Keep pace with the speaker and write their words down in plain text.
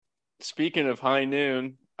Speaking of high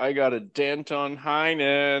noon, I got a Danton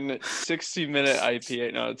HighNoon 60-minute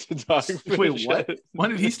IPA. No, it's a dog. Wait, what? When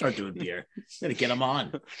did he start doing beer? Gotta get him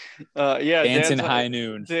on. Yeah, Danton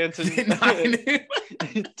HighNoon. Danton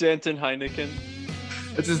Heineken.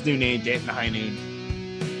 That's his new name, Danton HighNoon.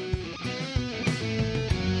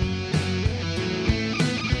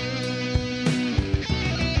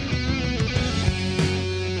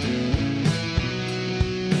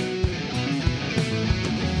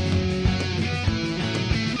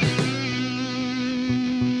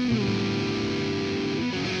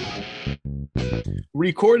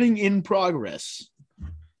 Recording in progress.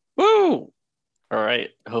 Woo! All right.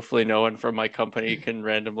 Hopefully, no one from my company can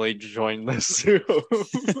randomly join this Zoom.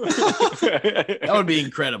 That would be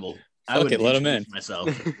incredible. I would let him in myself.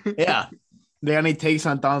 Yeah. Do any takes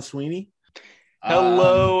on Don Sweeney?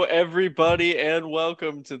 Hello, everybody, and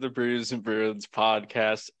welcome to the Brews and Bruins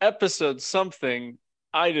podcast, episode something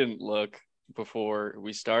I didn't look before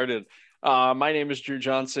we started. My name is Drew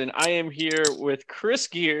Johnson. I am here with Chris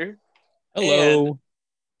Gear. Hello. And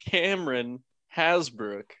Cameron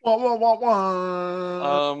Hasbrook. Wah, wah, wah,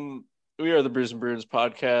 wah. We are the Brews and Bruins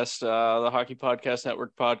podcast, the Hockey Podcast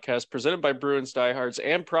Network podcast, presented by Bruins Diehards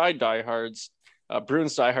and Pride Diehards.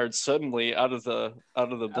 Bruins Diehards suddenly out of the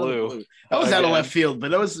blue. That was out of left field,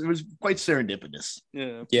 but it was quite serendipitous.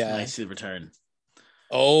 Yeah. Nice to return.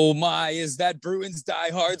 Oh my, is that Bruins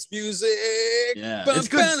Diehards music? Yeah, it's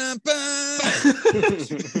good.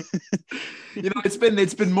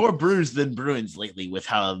 It's been more Brews than Bruins lately with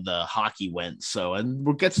how the hockey went. So, and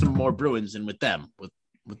we'll get some more Bruins in with them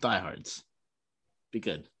with Diehards. Be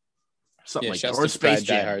good. Something like that. Or Space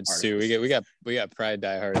Jam Diehards too. We got Pride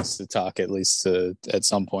Diehards to talk at least at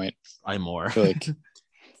some point. I'm more like,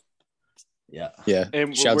 yeah.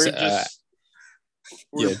 And shouts to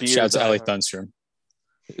Ali diehards. Thunstrom.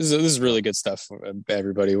 This is really good stuff,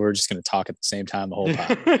 everybody. We're just going to talk at the same time the whole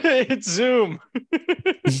time. It's Zoom.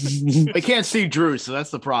 I can't see Drew, so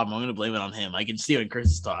that's the problem. I'm going to blame it on him. I can see when Chris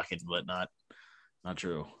is talking, but not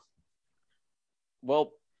Drew.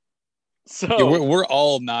 Well, so yeah, we're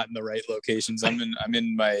all not in the right locations. I'm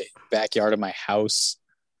in my backyard of my house.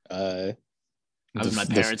 I'm in my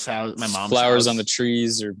parents' house, my mom's flowers house. On the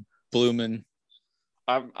trees are blooming.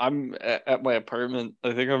 I'm at my apartment.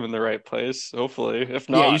 I think I'm in the right place. Hopefully, if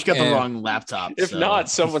not, you just got the wrong laptop. If not,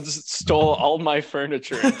 someone stole all my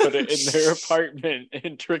furniture and put it in their apartment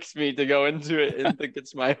and tricked me to go into it and think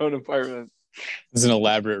it's my own apartment. It's an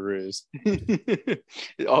elaborate ruse.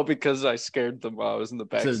 All because I scared them while I was in the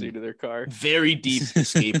backseat of their car. Very deep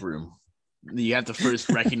escape room. You have to first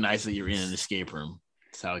recognize that you're in an escape room.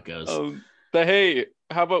 That's how it goes. But hey,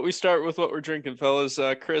 how about we start with what we're drinking, fellas?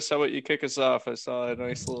 Chris, how about you kick us off? I saw a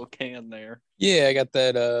nice little can there. Yeah, I got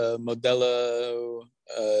that Modelo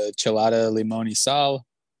Chelada Limón y Sal.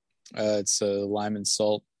 It's a lime and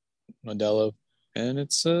salt Modelo, and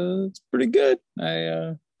it's pretty good.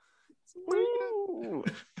 I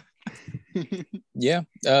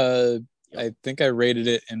think I rated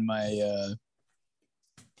it in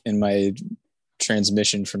my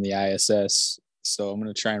transmission from the ISS. So I'm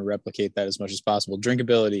going to try and replicate that as much as possible.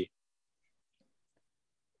 Drinkability.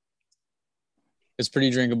 It's pretty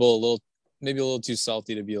drinkable, maybe a little too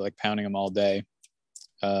salty to be like pounding them all day.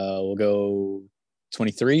 We'll go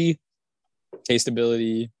 23.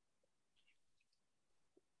 Tasteability.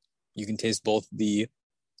 You can taste both the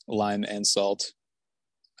lime and salt.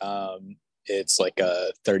 It's like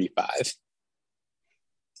a 35.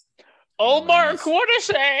 Oh, Mark, what a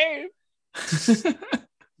save!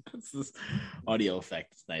 That's this audio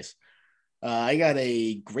effect. It's nice. I got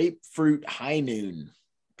a grapefruit HighNoon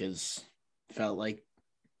because felt like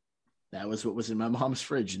that was what was in my mom's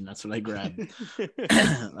fridge, and that's what I grabbed.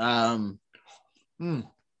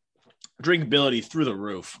 Drinkability through the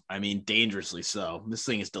roof. I mean, dangerously so. This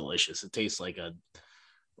thing is delicious. It tastes like a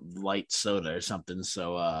light soda or something.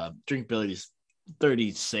 So drinkability is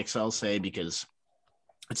 36, I'll say, because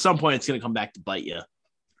at some point it's going to come back to bite you.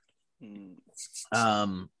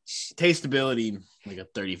 Tasteability, like a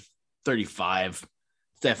 30, 35. It's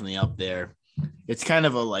definitely up there. It's kind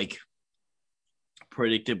of a like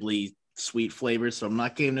predictably sweet flavor, so I'm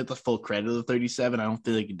not giving it the full credit of the 37. I don't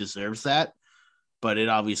feel like it deserves that, but it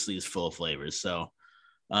obviously is full of flavors. So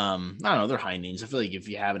I don't know, they're HighNoons. I feel like if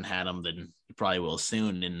you haven't had them, then you probably will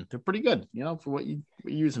soon, and they're pretty good, for what you're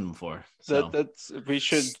using them for. So they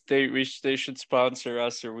should sponsor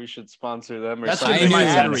us, or we should sponsor them, or that's something. my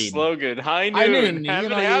Ad slogan. HighNoon.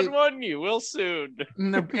 Haven't had you, one, you will soon.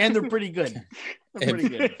 And they're pretty good. They're pretty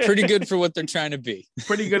good. Pretty good for what they're trying to be.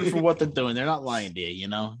 Pretty good for what they're doing. They're not lying to you.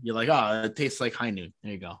 You're like, oh, it tastes like HighNoon.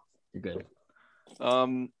 There you go. You're good.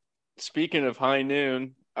 Speaking of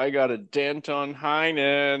HighNoon, I got a Danton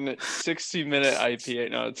HighNoon 60-minute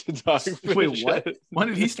IPA. No, it's a Dogfish. Wait, what? When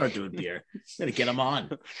did he start doing beer? Gotta get him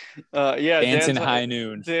on. Yeah, Danton High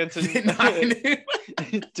Noon. Danton Heineken.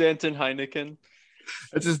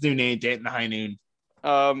 That's his new name, Danton High Noon.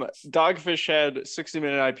 Dogfish had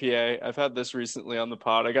 60-minute IPA. I've had this recently on the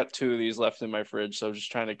pod. I got 2 of these left in my fridge, so I'm just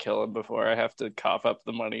trying to kill them before I have to cough up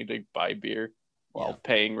the money to buy beer while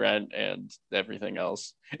paying rent and everything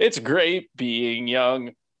else. It's great being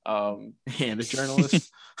young. And a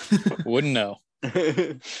journalist. Wouldn't know.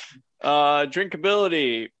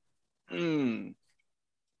 Drinkability. Yeah,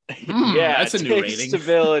 that's a new rating.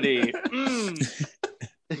 Stability.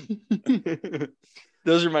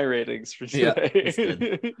 Those are my ratings for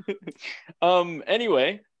today.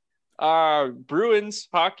 Anyway, Bruins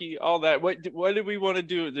hockey, all that. What did we want to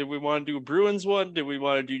do? Did we want to do a Bruins one? Did we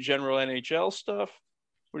want to do general NHL stuff?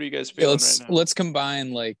 What are you guys feeling right now? Let's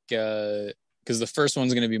combine like because the first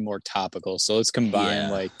one's going to be more topical. So let's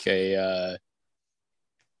combine like a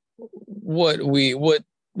what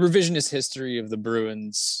revisionist history of the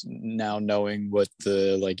Bruins now, knowing what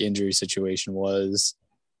the like injury situation was.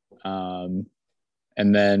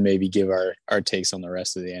 And then maybe give our takes on the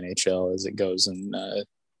rest of the NHL as it goes, and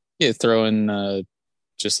throw in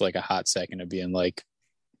just like a hot second of being like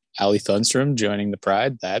Ali Thunstrom joining the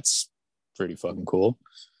Pride. That's pretty fucking cool.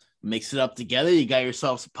 Mix it up together. You got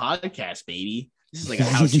yourself a podcast, baby. This is like a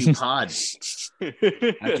how-to pod.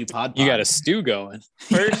 How-to pod. You got a stew going.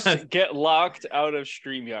 First, get locked out of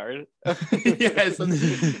StreamYard. Yes,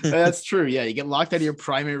 that's true. Yeah, you get locked out of your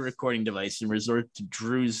primary recording device and resort to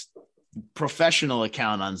Drew's professional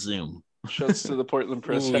account on Zoom. Shouts to the Portland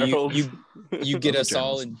Press Herald. You get us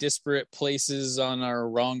all in disparate places on our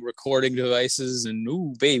wrong recording devices, and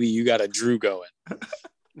ooh, baby, you got a Drew going.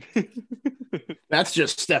 That's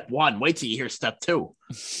just step 1. Wait till you hear step 2.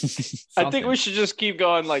 I think we should just keep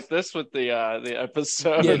going like this with the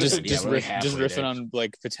episode. Yeah, just riffing on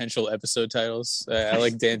like potential episode titles. I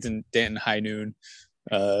like Danton High Noon.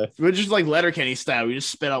 We're just like Letterkenny style. We just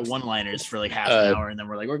spit out one-liners for like half an hour, and then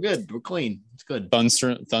we're like, we're good, we're clean, it's good.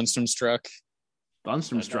 Thunstrom struck.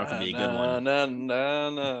 Thunstrom struck would be a good one.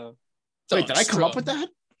 No. Wait, did I come up with that?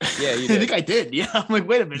 Yeah, you I did. think I did. Yeah, I'm like,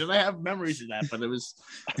 wait a minute, I have memories of that, but it was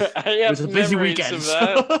a busy weekend.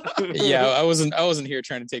 Yeah, I wasn't here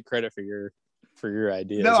trying to take credit for your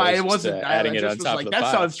ideas. No, I wasn't. Adding it on was top like, of the that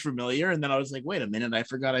pile. sounds familiar, and then I was like, wait a minute, I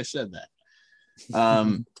forgot I said that.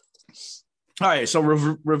 All right, so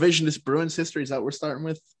revisionist Bruins history, is that what we're starting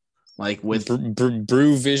with? Like with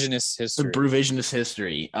Brewvisionist history. Brewvisionist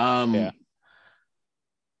history. Yeah.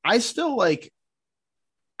 I still like.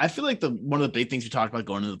 I feel like one of the big things we talked about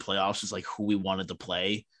going into the playoffs is like who we wanted to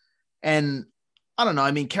play, and I don't know. I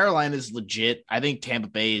mean, Carolina is legit. I think Tampa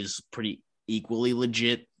Bay is pretty equally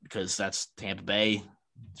legit because that's Tampa Bay.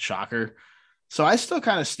 Shocker. So I still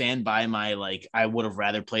kind of stand by my, like, I would have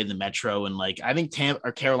rather played the Metro, and like, I think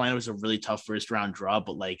Carolina was a really tough first round draw,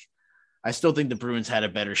 but like, I still think the Bruins had a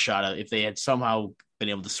better shot if they had somehow been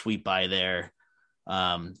able to sweep by there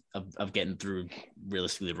of getting through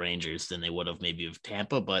realistically the Rangers than they would have maybe of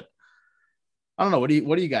Tampa. But I don't know. What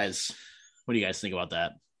do you guys think about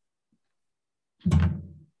that?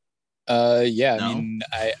 Yeah, No? I mean,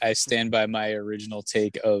 I stand by my original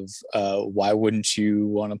take of why wouldn't you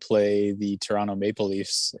want to play the Toronto Maple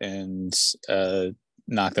Leafs and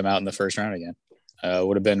knock them out in the first round again?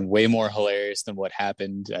 Would have been way more hilarious than what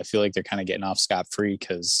happened. I feel like they're kind of getting off scot-free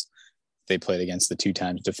because they played against the 2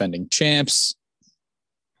 times defending champs.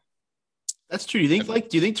 That's true. Do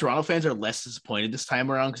you think Toronto fans are less disappointed this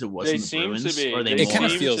time around because it wasn't the Bruins? To be. Or it kind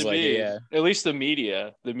of feels like it, yeah. At least the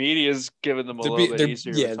media. The media is giving them a little bit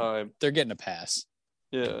easier time. They're getting a pass.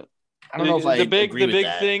 Yeah. I don't know if the big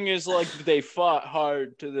thing is like they fought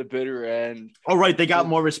hard to the bitter end. Oh, right. They got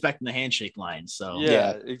more respect in the handshake line. So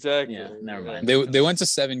yeah, exactly. Yeah, never mind. They went to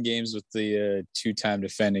 7 games with the 2-time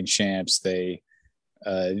defending champs.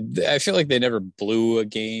 I feel like they never blew a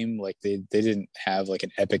game. Like they didn't have like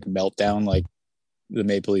an epic meltdown like the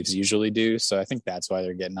Maple Leafs usually do. So I think that's why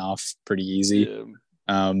they're getting off pretty easy.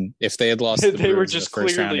 Yeah. If they had lost, they were just in the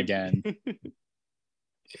first round again.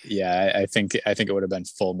 Yeah, I think it would have been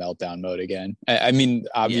full meltdown mode again. I mean,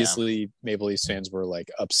 obviously, Maple Leafs fans were like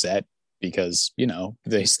upset because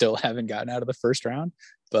they still haven't gotten out of the first round.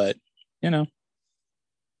 But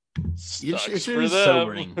it's really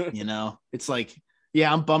sobering. It's like,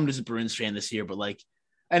 yeah, I'm bummed as a Bruins fan this year, but like,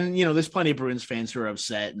 and there's plenty of Bruins fans who are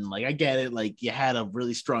upset, and like I get it. Like you had a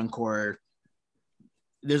really strong core.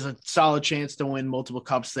 There's a solid chance to win multiple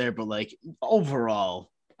cups there, but like overall,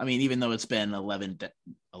 I mean, even though it's been 11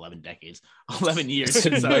 11 decades, 11 years.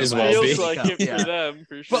 It might as well Feels be. like it for them,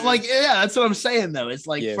 for sure. But like, yeah, that's what I'm saying though. It's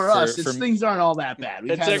like for us, things aren't all that bad.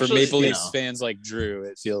 It's For actually, Maple Leafs fans like Drew,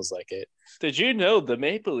 it feels like it. Did you know the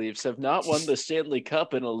Maple Leafs have not won the Stanley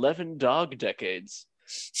Cup in 11 dog decades?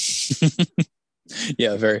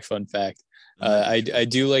 Yeah, very fun fact. I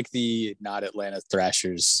do like the not Atlanta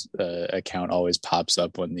Thrashers account always pops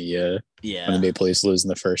up when the Maple Leafs lose in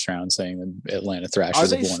the first round, saying the Atlanta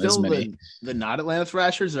Thrashers have won as many. The not Atlanta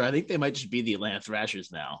Thrashers, or I think they might just be the Atlanta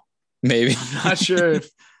Thrashers now. Maybe. I'm not sure if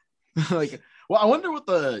like. Well, I wonder what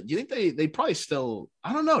do you think they probably still,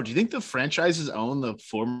 I don't know. Do you think the franchises own the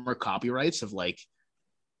former copyrights of do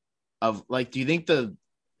you think the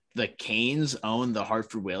Canes own the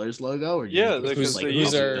Hartford Whalers logo? Or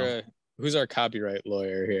who's our copyright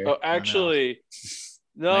lawyer here? Oh, actually,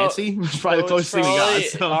 no. Nancy? It's probably the closest thing we got.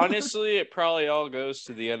 So. Honestly, it probably all goes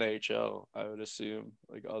to the NHL, I would assume,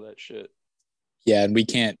 like all that shit. Yeah, and we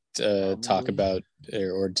can't talk about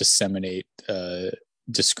or disseminate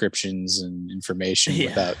descriptions and information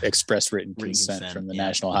without express written consent from the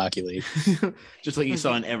National Hockey League. Just like you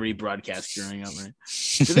saw in every broadcast growing up, right?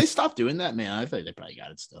 Did they stop doing that, man? I feel like they probably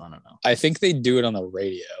got it still. I don't know. I think they do it on the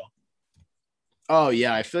radio. Oh,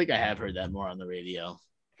 yeah. I feel like I have heard that more on the radio.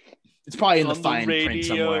 It's probably in the fine print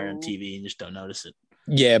somewhere on TV and just don't notice it.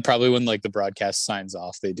 Yeah, probably when like the broadcast signs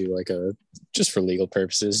off, they do like just for legal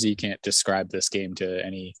purposes. You can't describe this game to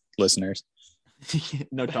any listeners.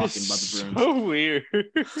 No talking about the Bruins. So weird. You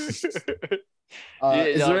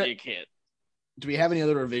can't. Do we have any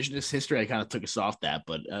other revisionist history? I kind of took us off that,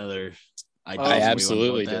 but other. I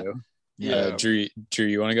absolutely do. Yeah, Drew,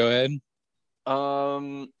 you want to go ahead?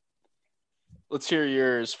 Let's hear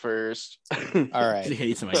yours first. All right.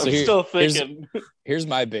 I'm still thinking. Here's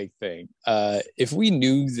my big thing. If we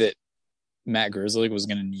knew that Matt Grzelcyk was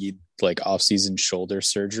going to need like off-season shoulder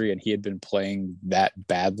surgery and he had been playing that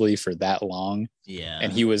badly for that long,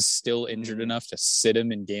 and he was still injured enough to sit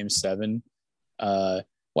him in Game 7, why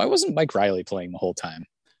wasn't Mike Riley playing the whole time?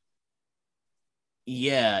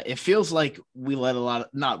 Yeah, it feels like we let a lot of,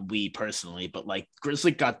 not we personally, but like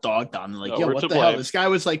Grzelcyk got dogged on. Like, what the hell? This guy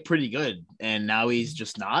was like pretty good, and now he's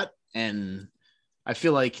just not. And I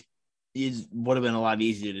feel like it would have been a lot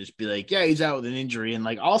easier to just be like, yeah, he's out with an injury. And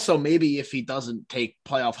like, also maybe if he doesn't take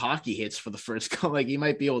playoff hockey hits for the first, like he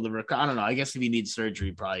might be able to, I don't know. I guess if he needs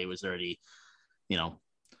surgery, probably was already, I don't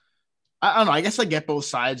know. I guess I get both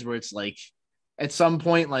sides where it's like, at some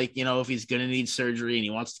point, like, if he's going to need surgery and he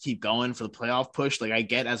wants to keep going for the playoff push, like I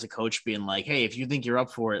get as a coach being like, hey, if you think you're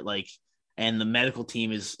up for it, like, and the medical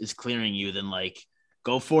team is clearing you, then like,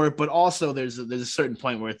 go for it. But also there's a certain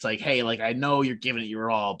point where it's like, hey, like, I know you're giving it your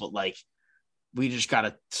all, but like, we just got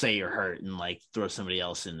to say you're hurt and like throw somebody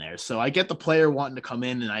else in there. So I get the player wanting to come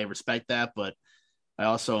in and I respect that, but I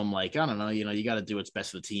also am like, I don't know, you got to do what's best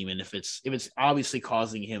for the team. And if it's obviously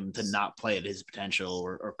causing him to not play at his potential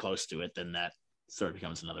or close to it, then that sort of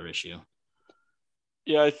becomes another issue.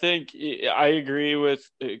 Yeah, I think I agree with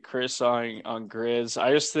Chris on Grizz.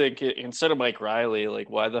 I just think instead of Mike Riley, like,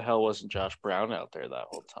 why the hell wasn't Josh Brown out there that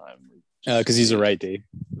whole time? Because he's a right D.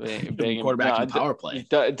 Quarterback and power play.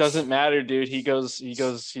 It doesn't matter, dude. He does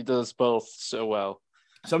both so well.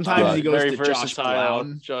 Sometimes he goes very to versatile.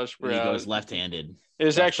 Josh Brown. He goes left-handed. It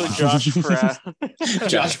was actually Josh Brown.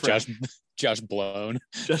 Josh Blown.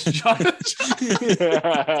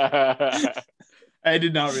 I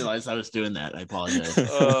did not realize I was doing that. I apologize.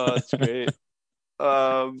 Oh, that's great.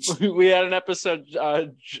 We had an episode,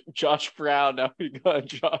 Josh Brown. Now we got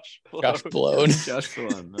Josh Blown. Josh Blown. Josh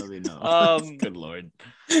Blown. No. Good Lord.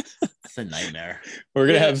 It's a nightmare. We're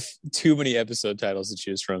going to have too many episode titles to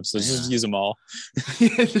choose from, so just use them all.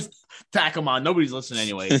 Just tack them on. Nobody's listening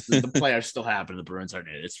anyway. The playoffs still happen. The Bruins aren't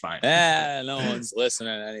in it. It's fine. No one's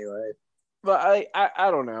listening anyway. But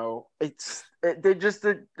I don't know.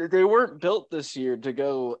 They weren't built this year to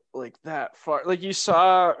go like that far. Like you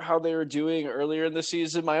saw how they were doing earlier in the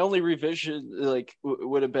season. My only revision like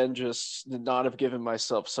would have been just not have given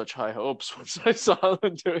myself such high hopes once I saw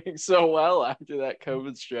them doing so well after that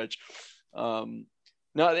COVID stretch. No,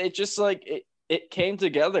 it just like it came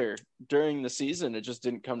together during the season. It just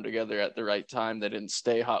didn't come together at the right time. They didn't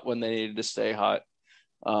stay hot when they needed to stay hot.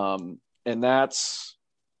 And that's,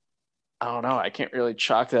 I don't know. I can't really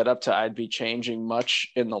chalk that up to I'd be changing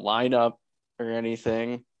much in the lineup or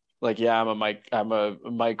anything. Like, yeah, I'm a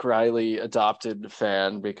Mike Riley adopted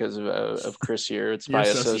fan because of Chris here. It's by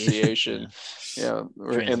association. Yeah,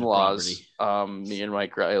 we're in-laws. Me and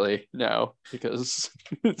Mike Riley now because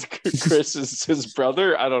Chris is his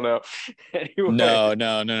brother. I don't know. Anyway, no.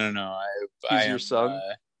 He's your son.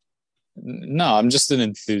 No, I'm just an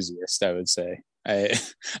enthusiast, I would say. I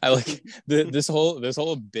I like this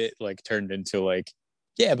whole bit like turned into like,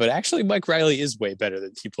 yeah, but actually Mike Riley is way better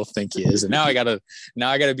than people think he is. And now I gotta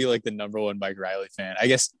be like the number one Mike Riley fan. I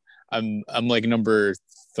guess I'm like number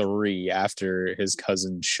 3 after his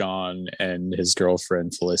cousin Sean and his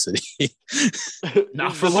girlfriend Felicity.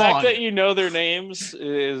 Not for the long. fact that you know their names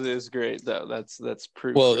is great though. That's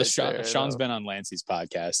proof. Well, right Sean's been on Lancey's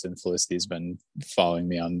podcast, and Felicity's been following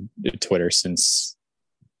me on Twitter since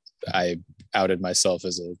I outed myself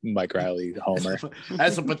as a Mike Riley homer.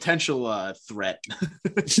 As a potential threat.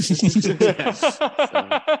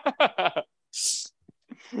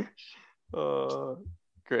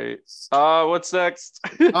 Great. What's next?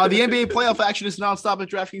 The NBA playoff action is nonstop at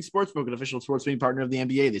DraftKings Sportsbook, an official sports betting partner of the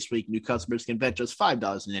NBA. This week, new customers can bet just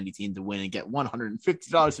 $5 in any team to win and get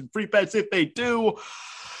 $150 in free bets if they do.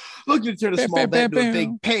 Looking to turn a small bet into a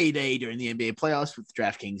big payday during the NBA playoffs with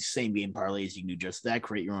DraftKings same-game parlays. You can do just that.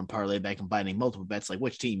 Create your own parlay by combining multiple bets like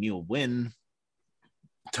which team you'll win,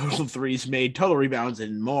 total threes made, total rebounds,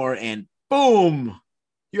 and more. And boom!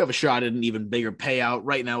 You have a shot at an even bigger payout.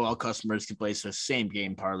 Right now, all customers can place a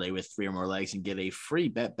same-game parlay with 3 or more legs and get a free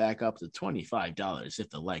bet back up to $25 if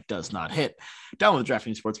the leg does not hit. Download the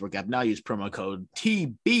DraftKings Sportsbook app now. Use promo code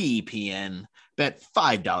TBPN. Bet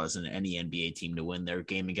 $5 in any NBA team to win their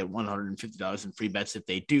game and get $150 in free bets if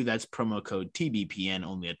they do. That's promo code TBPN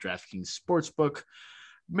only at DraftKings Sportsbook.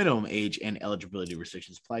 Minimum age and eligibility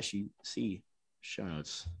restrictions apply. See show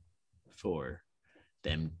notes for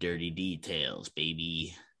them dirty details,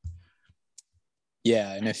 baby.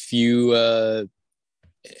 Yeah, and if you have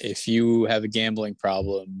a gambling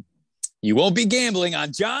problem, you won't be gambling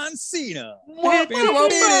on John Cena. Time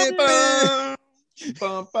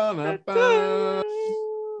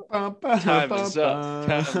is up.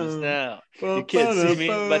 Time is now. You can't see me,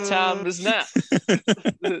 but time is now.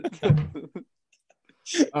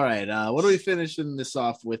 All right. What are we finishing this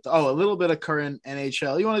off with? Oh, a little bit of current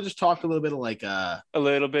NHL. You want to just talk a little bit of like a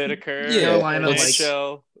little bit of current Carolina,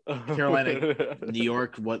 NHL. Carolina, New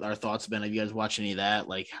York. What our thoughts have been? Have you guys watched any of that?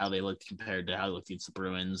 Like how they looked compared to how they looked against the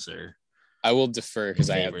Bruins? Or I will defer because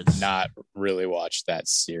I have not really watched that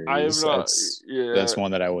series. I have not. That's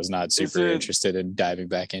one that I was not super interested in diving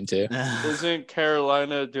back into. Isn't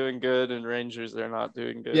Carolina doing good and Rangers they're not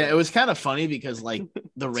doing good? Yeah, it was kind of funny because like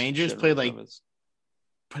the Rangers played like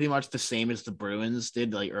pretty much the same as the Bruins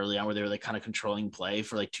did like early on, where they were like kind of controlling play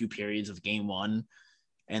for like 2 periods of game 1.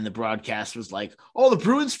 And the broadcast was like, "Oh, the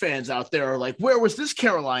Bruins fans out there are like, where was this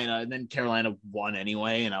Carolina?" And then Carolina won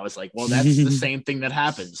anyway. And I was like, well, that's the same thing that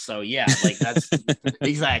happens. So yeah, like that's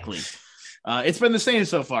exactly. It's been the same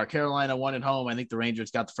so far. Carolina won at home. I think the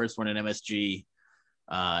Rangers got the first one at MSG.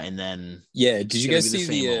 And then did you guys see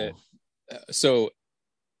the so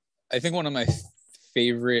I think one of my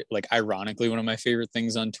favorite, like ironically, one of my favorite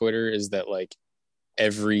things on Twitter is that like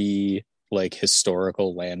every like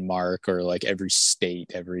historical landmark or like every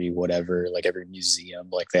state, every whatever, like every museum,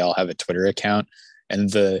 like they all have a Twitter account, and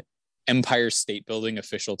the Empire State Building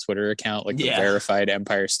official Twitter account, like the verified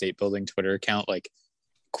Empire State Building Twitter account, like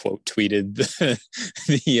quote tweeted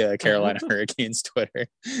the Carolina Hurricanes Twitter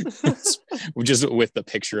just with the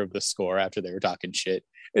picture of the score after they were talking shit.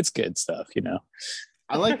 It's good stuff, you know.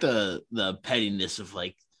 I like the pettiness of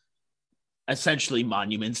like essentially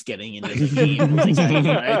monuments getting into the game.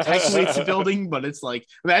 Right? Technically it's a building, but it's like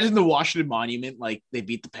imagine the Washington Monument, like they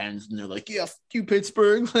beat the Pens and they're like, yeah, f you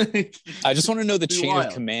Pittsburgh. Like, I just want to know the chain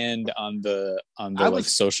of command on the like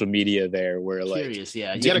social media there, where like curious, you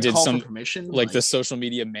gotta call for permission. Like the social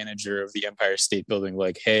media manager of the Empire State Building,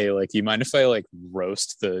 like, hey, like, you mind if I like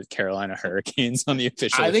roast the Carolina Hurricanes on the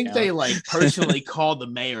official I think account? they like personally called the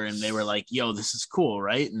mayor and they were like, yo, this is cool,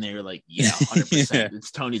 right? And they were like, yeah, 100%.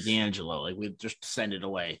 It's Tony D'Angelo. Like, we just send it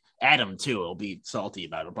away. Adam too will be salty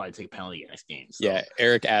about it. He'll probably take a penalty next game. So. Yeah,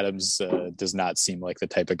 Eric Adams does not seem like the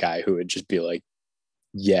type of guy who would just be like,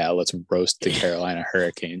 yeah, let's roast the Carolina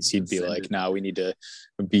Hurricanes. He'd be like, no, we need to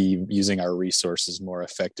be using our resources more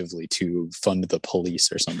effectively to fund the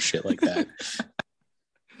police or some shit like that.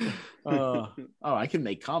 I can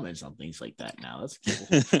make comments on things like that now. That's cool.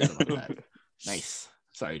 Nice.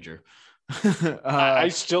 Sorry, Drew. I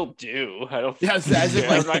still do. I don't. Yeah,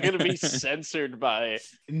 I'm not going to be censored by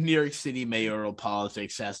New York City mayoral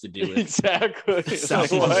politics. Has to do with exactly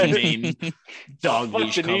Southwest Maine dog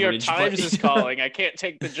leash the New York coverage, Times is calling. I can't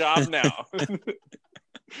take the job now.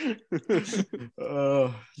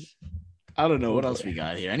 I don't know what else we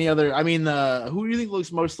got here. Any other? I mean, who do you think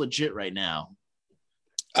looks most legit right now?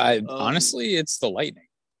 Honestly, it's the Lightning.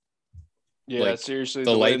 Yeah, like, seriously,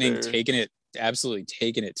 the Lightning absolutely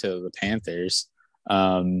taking it to the Panthers.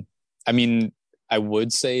 I mean, I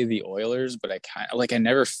would say the Oilers, but I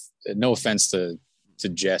never, no offense to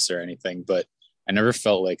Jess or anything, but I never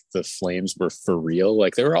felt like the Flames were for real.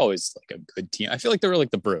 Like they were always like a good team. I feel like they were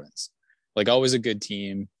like the Bruins, like always a good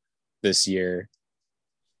team this year.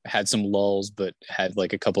 Had some lulls, but had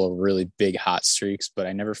like a couple of really big hot streaks, but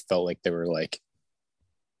I never felt like they were like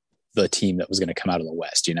the team that was going to come out of the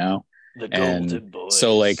West, you know? The Golden Boys.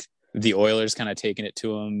 So like the Oilers kind of taking it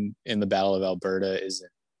to them in the Battle of Alberta isn't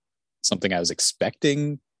something I was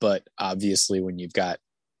expecting, but obviously when you've got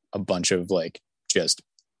a bunch of like just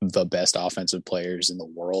the best offensive players in the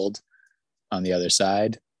world on the other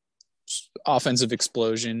side, offensive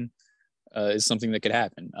explosion is something that could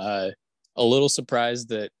happen. A little surprised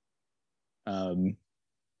that,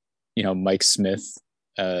 Mike Smith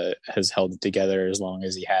has held it together as long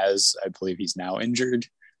as he has. I believe he's now injured.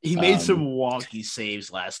 He made some wonky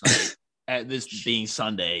saves last night at this being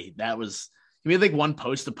Sunday. He made like one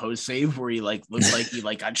post-to-post save where he like looked like he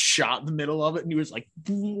like got shot in the middle of it, and he was like,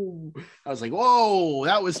 "Boom." I was like, "Whoa,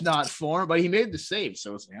 that was not form," but he made the save,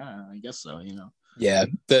 so it's like, I guess so, you know. Yeah,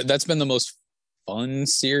 that's been the most fun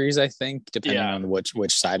series, I think, depending on which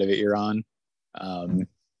side of it you're on. And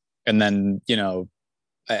then,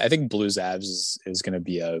 I think Blues Avs is going to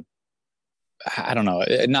be I don't know,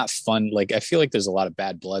 not fun. Like, I feel like there's a lot of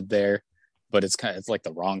bad blood there, but it's like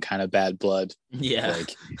the wrong kind of bad blood. Yeah.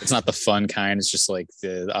 Like, it's not the fun kind. It's just like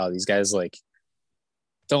these guys like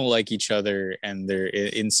don't like each other, and they're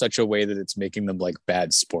in such a way that it's making them like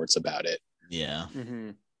bad sports about it. Yeah.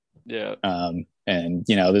 Mm-hmm. Yeah. And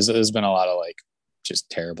there's been a lot of like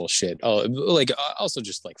just terrible shit. Oh, like also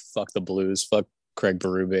just like fuck the Blues, fuck Craig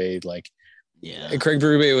Berube. Like, yeah, Craig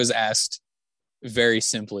Berube was asked very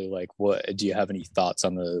simply, like, what do you have any thoughts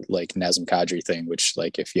on the like Nazem Kadri thing? Which,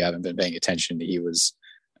 like, if you haven't been paying attention, he was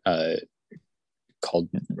called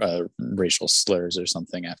racial slurs or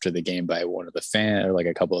something after the game by one of the fans or like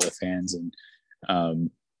a couple of the fans, and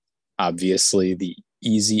obviously the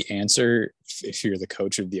easy answer if you're the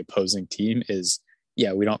coach of the opposing team is,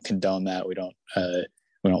 yeah, we don't condone that. We don't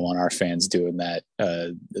want our fans doing that.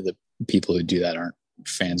 The people who do that aren't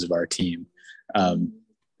fans of our team.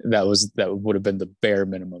 That would have been the bare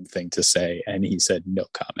minimum thing to say, and he said no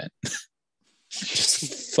comment.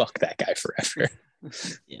 Just fuck that guy forever.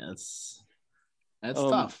 Yeah, that's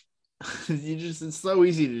tough. It's so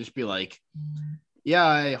easy to just be like, yeah,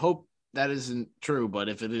 I hope that isn't true, but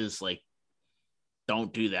if it is, like,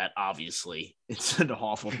 don't do that. Obviously, it's an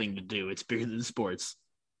awful thing to do. It's bigger than sports.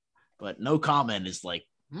 But no comment is like,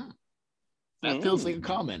 that feels like a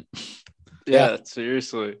comment. Yeah,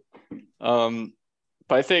 seriously. But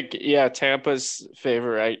I think, Tampa's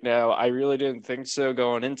favorite right now. I really didn't think so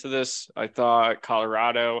going into this. I thought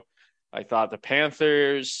Colorado. I thought the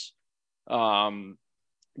Panthers.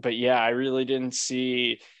 But yeah, I really didn't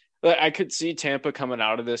see. I could see Tampa coming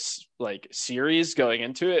out of this like series going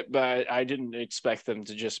into it, but I didn't expect them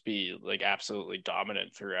to just be like absolutely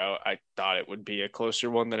dominant throughout. I thought it would be a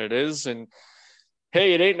closer one than it is. And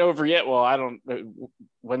hey, it ain't over yet. Well, I don't.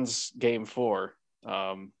 When's game 4?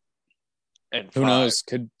 And who knows?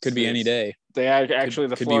 Could be any day. They actually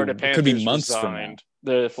the Florida Panthers could be months resigned.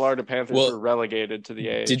 From now. The Florida Panthers were relegated to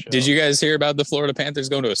the AHL. Did you guys hear about the Florida Panthers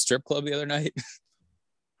going to a strip club the other night?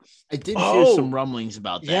 I did hear some rumblings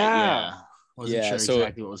about that. Yeah. Wasn't sure so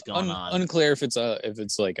exactly what was going on. Unclear if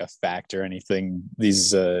it's like a fact or anything.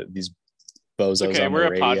 These bozos okay, on we're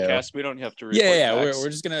the radio. A podcast. We don't have to report we're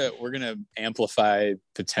just gonna amplify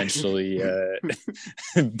potentially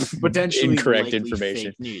potentially incorrect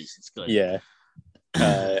information. Fake news. It's good. Yeah.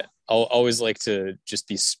 I'll always like to just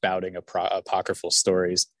be spouting apocryphal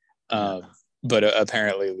stories. But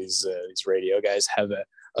apparently these radio guys have a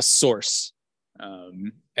source,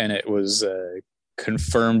 and it was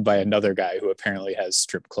confirmed by another guy who apparently has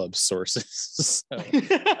strip club sources. So, that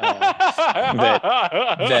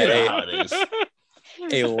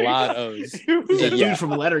a lot of the dude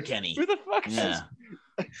from Letterkenny. Who the fuck? Yeah.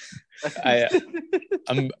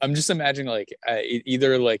 I'm just imagining like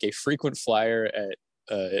either like a frequent flyer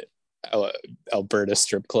at Alberta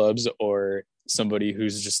strip clubs or somebody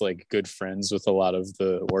who's just like good friends with a lot of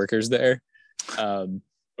the workers there.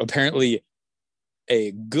 Apparently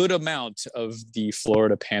a good amount of the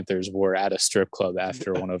Florida Panthers were at a strip club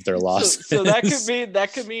after one of their losses. So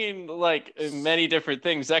that could mean like many different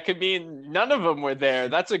things. That could mean none of them were there.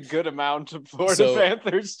 That's a good amount of Florida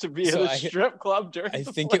Panthers to be at a strip club during the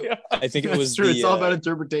playoffs. I think it was true. It's all about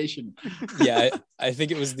interpretation. Yeah, I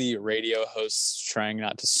think it was the radio hosts trying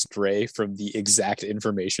not to stray from the exact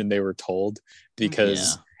information they were told,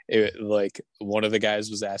 because like one of the guys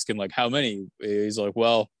was asking like how many. He's like,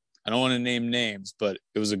 well, I don't want to name names, but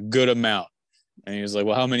it was a good amount. And he was like,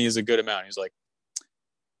 well, how many is a good amount? He's like,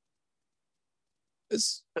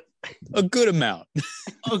 It's a good amount.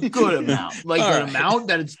 A good amount. Like an amount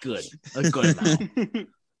that it's good. A good amount.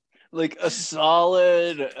 Like a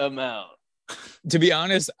solid amount. To be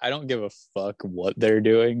honest, I don't give a fuck what they're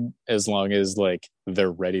doing as long as like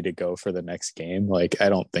they're ready to go for the next game. Like I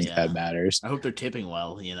don't think that matters. I hope they're tipping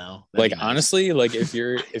well, That'd like honestly, like if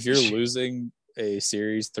you're losing a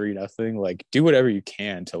series 3-0, like do whatever you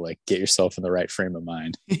can to like get yourself in the right frame of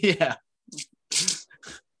mind. Yeah.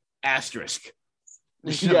 Asterisk.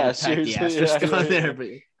 Yeah, seriously. Asterisk on there, but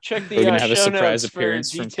check the We're gonna have a show surprise notes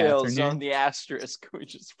appearance for from details Catherine on the asterisk we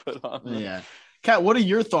just put on there. Yeah. Kat, what are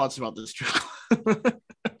your thoughts about this trial?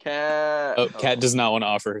 Kat Does not want to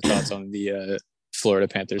offer her thoughts on the Florida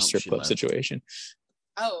Panthers strip club left. situation.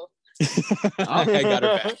 Oh. I got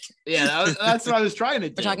her back. Yeah, that's what I was trying to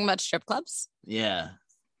do. We're talking about strip clubs? Yeah.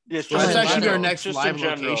 Yeah, Well, that's in actually general. our next Just live in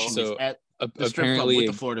general. location So, is at the strip club apparently with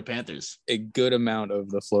the Florida Panthers. a good amount of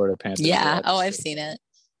the Florida Panthers. Yeah. are at the I've strip seen club. it.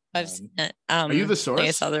 I've seen it. Are you the I think I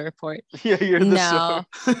source? saw the report. Yeah, you're the No.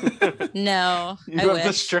 source. No. You I have wish.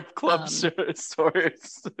 the strip club source.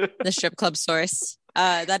 The strip club source.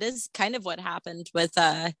 That is kind of what happened with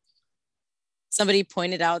somebody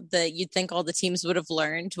pointed out that you'd think all the teams would have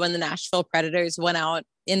learned when the Nashville Predators went out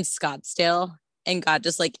in Scottsdale and got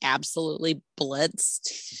just like absolutely blitzed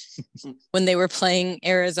when they were playing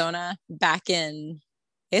Arizona back in,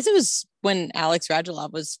 I guess it was when Alex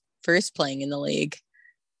Radulov was first playing in the league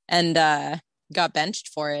and got benched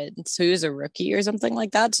for it. So he was a rookie or something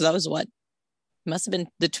like that. So that was what must have been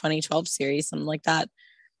the 2012 series, something like that.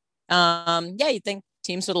 Yeah, you think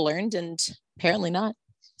teams would have learned, and apparently not.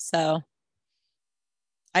 So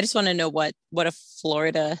I just want to know what a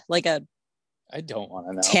Florida, like a I don't want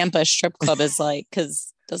to know. Tampa strip club is like,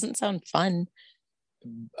 because it doesn't sound fun.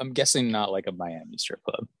 I'm guessing not like a Miami strip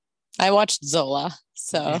club. I watched Zola,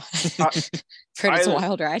 so heard it's a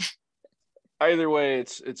wild ride. Either way,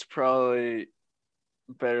 it's probably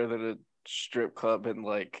better than a strip club in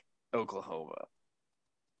like Oklahoma.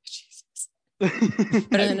 Jesus.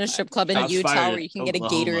 Better than a strip club in Shots Utah fired where you can at get a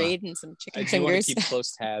Oklahoma. Gatorade and some I chicken do want fingers. to keep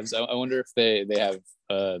close tabs. I wonder if they have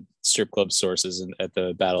strip club sources at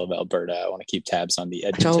the Battle of Alberta. I want to keep tabs on the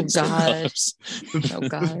Edmonton strip God. clubs. Oh,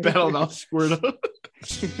 God. Battle of Squirtle.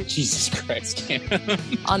 Jesus Christ, Cam.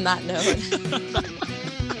 On that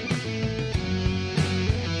note.